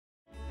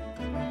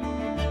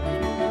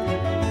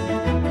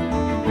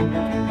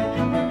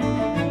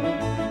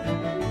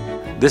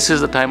This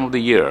is the time of the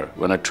year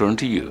when I turn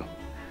to you,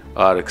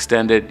 our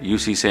extended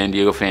UC San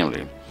Diego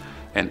family,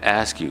 and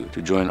ask you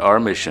to join our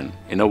mission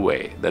in a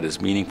way that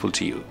is meaningful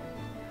to you.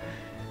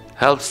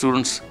 Help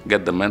students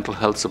get the mental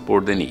health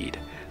support they need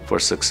for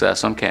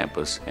success on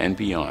campus and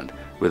beyond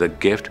with a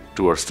gift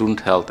to our Student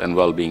Health and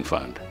Wellbeing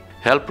Fund.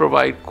 Help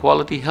provide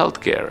quality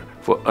health care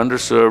for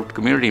underserved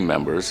community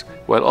members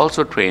while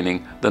also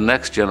training the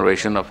next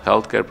generation of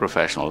healthcare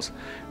professionals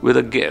with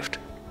a gift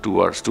to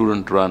our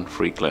student-run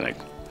free clinic.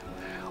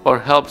 Or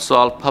help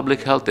solve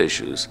public health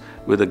issues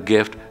with a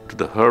gift to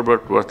the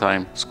Herbert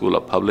Wertheim School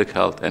of Public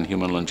Health and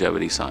Human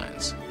Longevity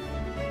Science.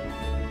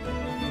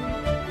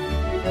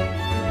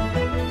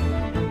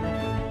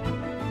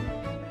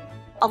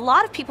 A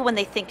lot of people, when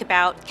they think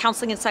about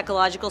counseling and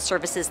psychological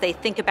services, they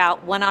think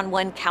about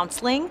one-on-one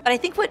counseling. But I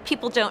think what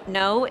people don't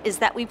know is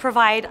that we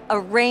provide a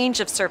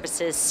range of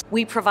services.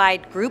 We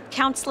provide group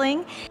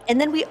counseling, and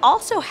then we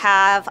also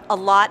have a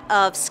lot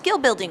of skill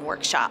building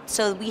workshops.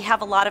 So we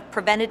have a lot of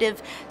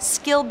preventative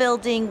skill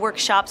building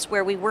workshops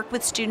where we work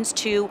with students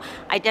to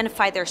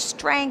identify their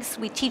strengths.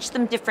 We teach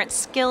them different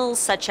skills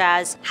such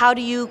as how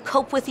do you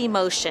cope with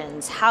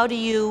emotions? How do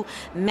you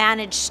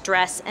manage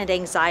stress and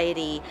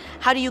anxiety?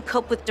 How do you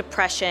cope with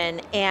depression?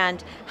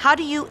 And how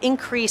do you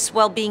increase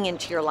well-being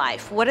into your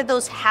life? What are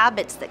those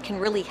habits that can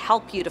really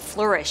help you to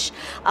flourish,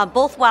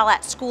 both while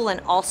at school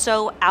and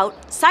also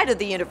outside of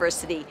the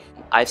university?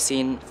 I've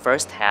seen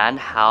firsthand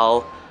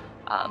how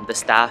the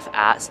staff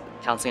at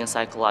Counseling and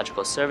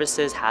Psychological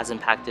Services has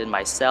impacted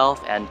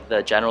myself and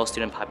the general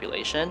student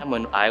population.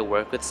 When I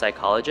work with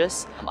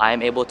psychologists, I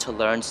am able to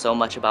learn so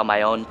much about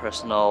my own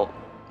personal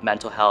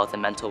mental health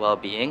and mental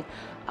well-being.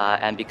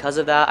 And because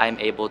of that, I'm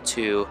able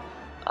to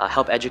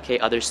help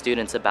educate other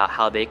students about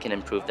how they can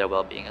improve their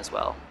well-being as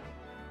well.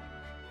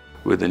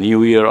 With the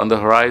new year on the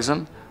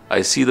horizon,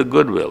 I see the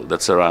goodwill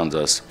that surrounds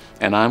us,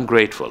 and I'm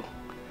grateful.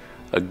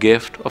 A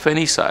gift of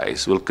any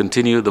size will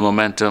continue the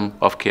momentum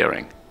of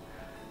caring.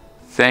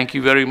 Thank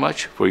you very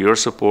much for your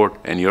support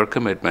and your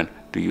commitment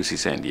to UC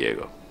San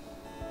Diego.